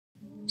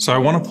So I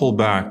want to pull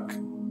back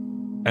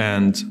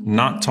and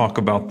not talk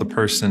about the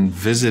person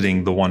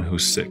visiting the one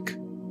who's sick.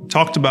 We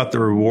talked about the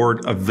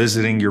reward of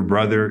visiting your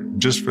brother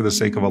just for the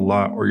sake of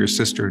Allah, or your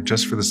sister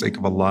just for the sake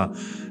of Allah,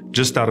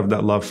 just out of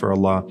that love for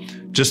Allah,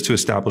 just to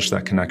establish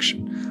that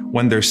connection.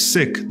 When they're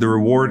sick, the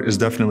reward is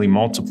definitely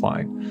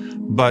multiplied.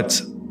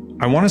 But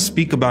I want to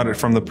speak about it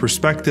from the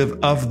perspective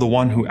of the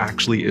one who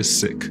actually is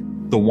sick,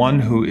 the one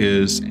who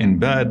is in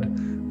bed,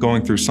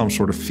 going through some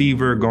sort of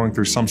fever, going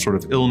through some sort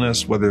of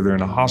illness, whether they're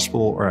in a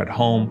hospital or at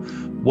home.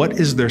 What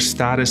is their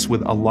status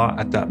with Allah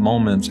at that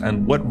moment?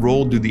 And what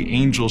role do the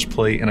angels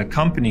play in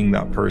accompanying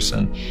that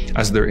person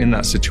as they're in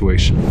that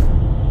situation?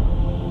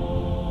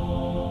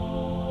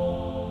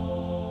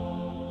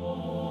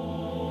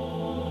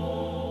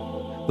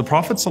 The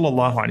Prophet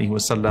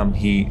ﷺ,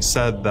 he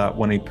said that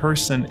when a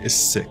person is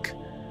sick,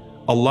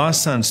 Allah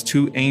sends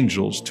two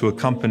angels to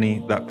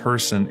accompany that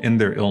person in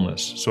their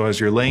illness. So as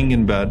you're laying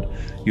in bed,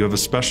 you have a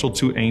special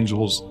two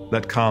angels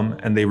that come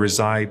and they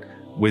reside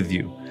with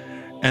you.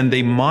 And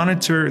they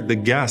monitor the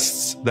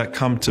guests that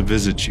come to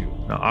visit you.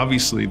 Now,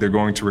 obviously, they're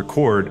going to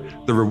record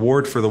the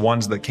reward for the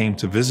ones that came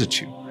to visit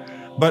you.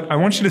 But I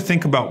want you to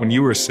think about when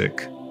you were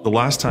sick, the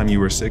last time you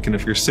were sick, and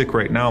if you're sick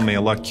right now, may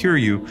Allah cure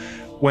you.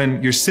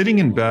 When you're sitting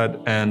in bed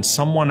and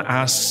someone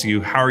asks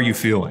you, how are you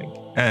feeling?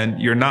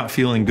 And you're not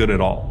feeling good at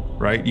all.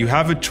 Right? You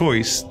have a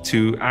choice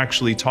to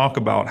actually talk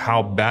about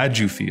how bad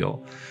you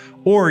feel.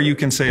 Or you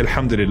can say,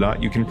 Alhamdulillah,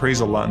 you can praise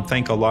Allah and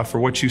thank Allah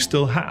for what you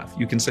still have.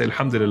 You can say,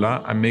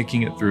 Alhamdulillah, I'm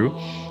making it through.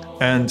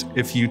 And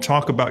if you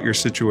talk about your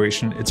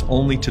situation, it's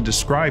only to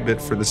describe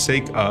it for the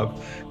sake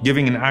of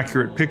giving an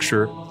accurate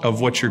picture of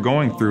what you're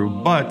going through,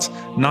 but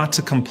not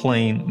to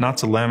complain, not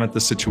to lament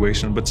the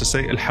situation, but to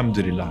say,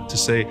 Alhamdulillah, to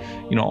say,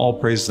 all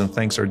praises and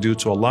thanks are due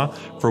to Allah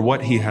for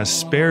what He has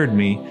spared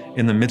me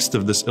in the midst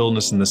of this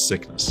illness and this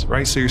sickness,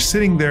 right? So you're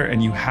sitting there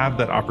and you have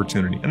that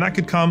opportunity. And that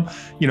could come,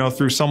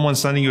 through someone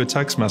sending you a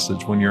text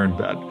message when you're in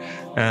bed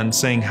and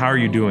saying, how are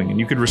you doing? And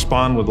you could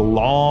respond with a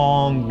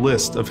long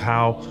list of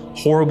how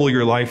horrible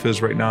your life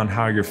is right now and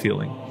how you're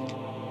feeling.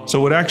 So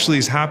what actually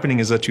is happening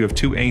is that you have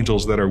two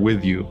angels that are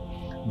with you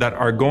that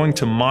are going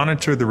to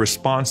monitor the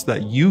response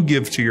that you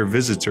give to your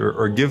visitor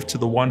or give to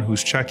the one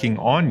who's checking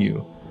on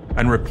you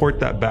and report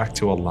that back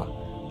to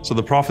Allah. So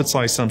the Prophet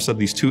ﷺ said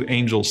these two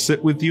angels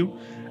sit with you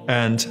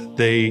and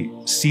they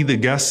see the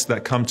guests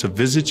that come to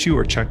visit you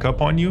or check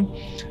up on you,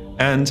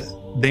 and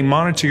they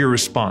monitor your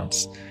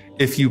response.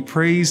 If you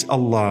praise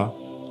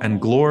Allah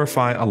and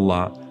glorify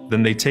Allah,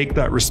 then they take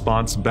that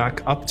response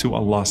back up to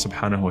Allah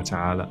subhanahu wa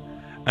ta'ala.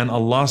 And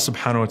Allah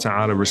subhanahu wa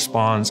ta'ala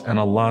responds, and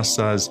Allah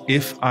says,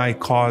 if I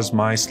cause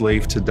my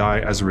slave to die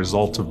as a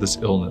result of this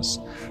illness,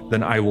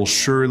 then I will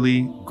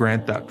surely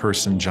grant that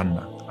person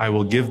Jannah. I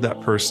will give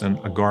that person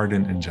a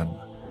garden in Jannah.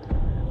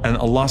 And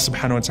Allah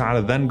subhanahu wa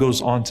ta'ala then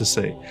goes on to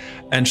say,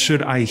 and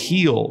should I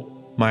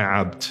heal my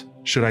abd,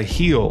 should I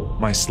heal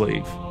my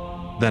slave,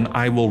 then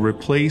I will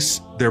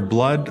replace their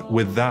blood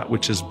with that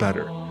which is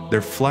better,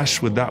 their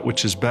flesh with that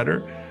which is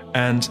better,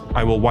 and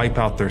I will wipe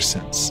out their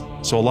sins.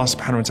 So Allah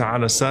subhanahu wa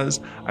ta'ala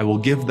says, I will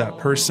give that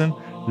person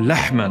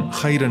lahman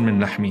khayran min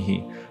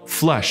lahmihi,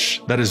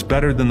 flesh that is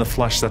better than the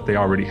flesh that they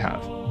already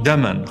have.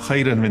 Daman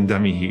khayran min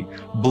damihi,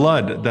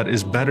 blood that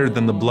is better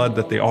than the blood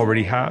that they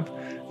already have.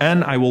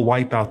 And I will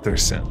wipe out their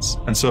sins.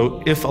 And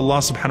so if Allah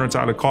subhanahu wa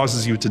ta'ala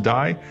causes you to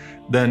die,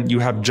 then you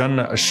have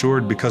Jannah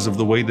assured because of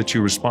the way that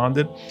you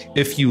responded.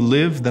 If you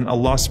live, then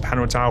Allah subhanahu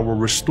wa ta'ala will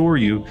restore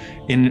you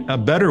in a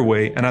better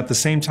way and at the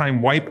same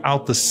time wipe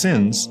out the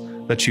sins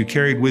that you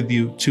carried with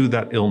you to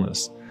that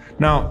illness.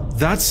 Now,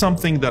 that's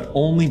something that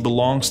only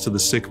belongs to the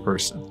sick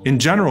person. In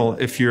general,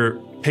 if you're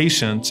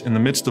patient in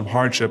the midst of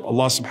hardship,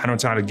 Allah subhanahu wa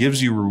ta'ala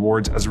gives you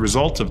rewards as a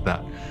result of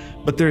that.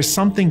 But there's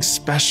something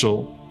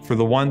special for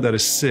the one that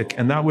is sick,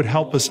 and that would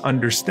help us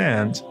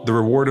understand the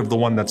reward of the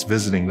one that's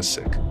visiting the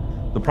sick.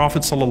 The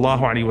Prophet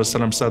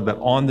ﷺ said that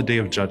on the Day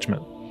of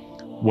Judgment,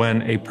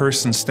 when a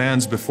person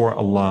stands before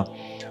Allah,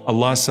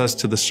 Allah says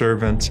to the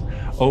servant,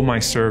 "O my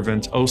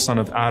servant, O son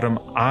of Adam,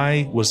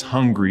 I was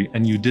hungry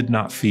and you did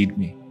not feed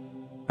me."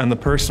 And the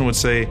person would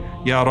say,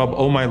 "Ya Rabb,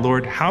 O my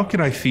Lord, how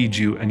could I feed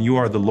you and you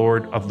are the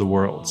Lord of the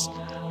worlds?"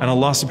 And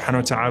Allah subhanahu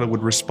wa ta'ala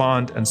would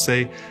respond and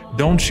say,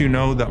 "Don't you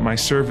know that my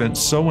servant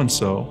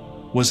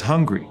so-and-so was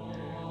hungry?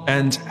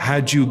 And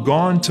had you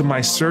gone to my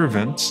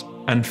servant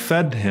and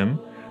fed him,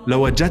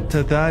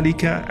 لَوَجَدْتَ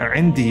ذَلِكَ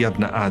عِنْدِي يَا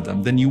ابْنَ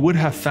آدَمَ, then you would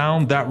have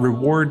found that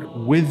reward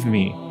with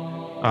me,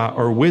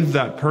 or with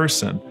that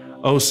person,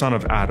 O son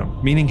of Adam."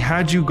 Meaning,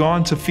 had you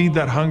gone to feed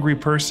that hungry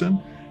person,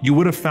 you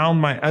would have found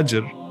my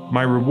ajr,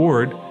 my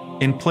reward,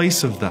 in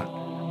place of that.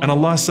 And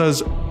Allah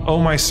says, "O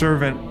my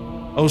servant,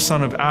 O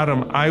son of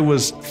Adam, I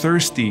was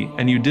thirsty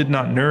and you did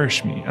not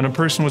nourish me." And a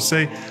person would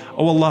say,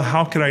 "Oh Allah,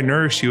 how could I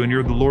nourish you and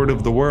you're the Lord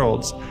of the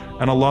worlds?"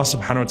 And Allah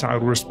subhanahu wa ta'ala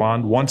will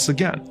respond once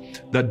again,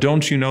 that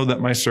don't you know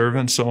that my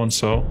servant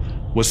so-and-so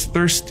was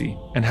thirsty?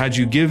 And had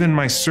you given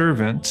my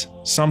servant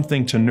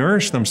something to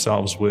nourish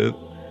themselves with,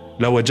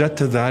 لَوَجَدْتَ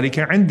ذَلِكَ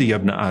عِنْدِي يَا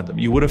ابْنَ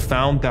آدَمَ, you would have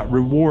found that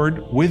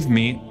reward with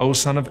me, O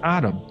son of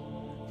Adam.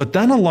 But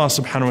then Allah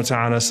subhanahu wa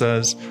ta'ala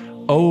says,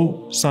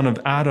 "O son of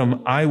Adam,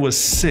 I was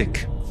sick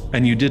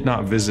and you did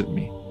not visit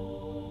me."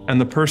 And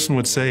the person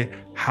would say,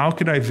 "How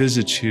could I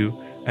visit you?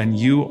 And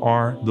you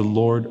are the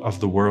Lord of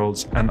the worlds."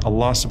 And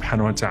Allah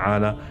subhanahu wa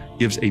ta'ala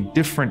gives a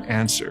different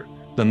answer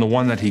than the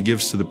one that he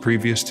gives to the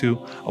previous two.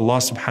 Allah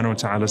subhanahu wa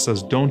ta'ala says,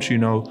 "Don't you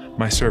know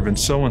my servant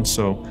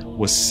so-and-so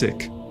was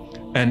sick?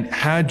 And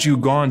had you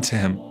gone to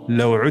him,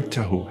 لَوْ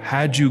عُدْتَهُ,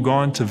 had you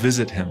gone to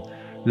visit him,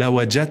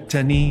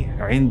 لَوَجَدْتَنِي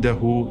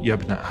عِنْدَهُ يَا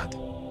ابْنَ آدَمَ,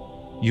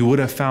 you would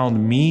have found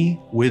me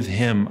with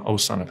him, O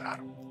son of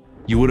Adam.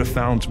 You would have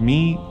found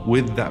me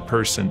with that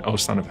person, O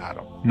son of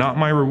Adam. Not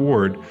my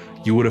reward,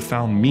 you would have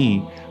found me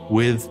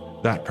with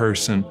that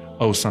person,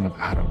 O son of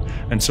Adam."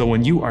 And so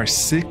when you are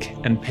sick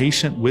and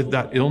patient with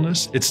that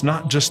illness, it's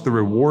not just the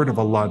reward of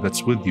Allah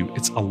that's with you,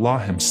 it's Allah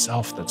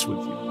himself that's with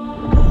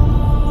you.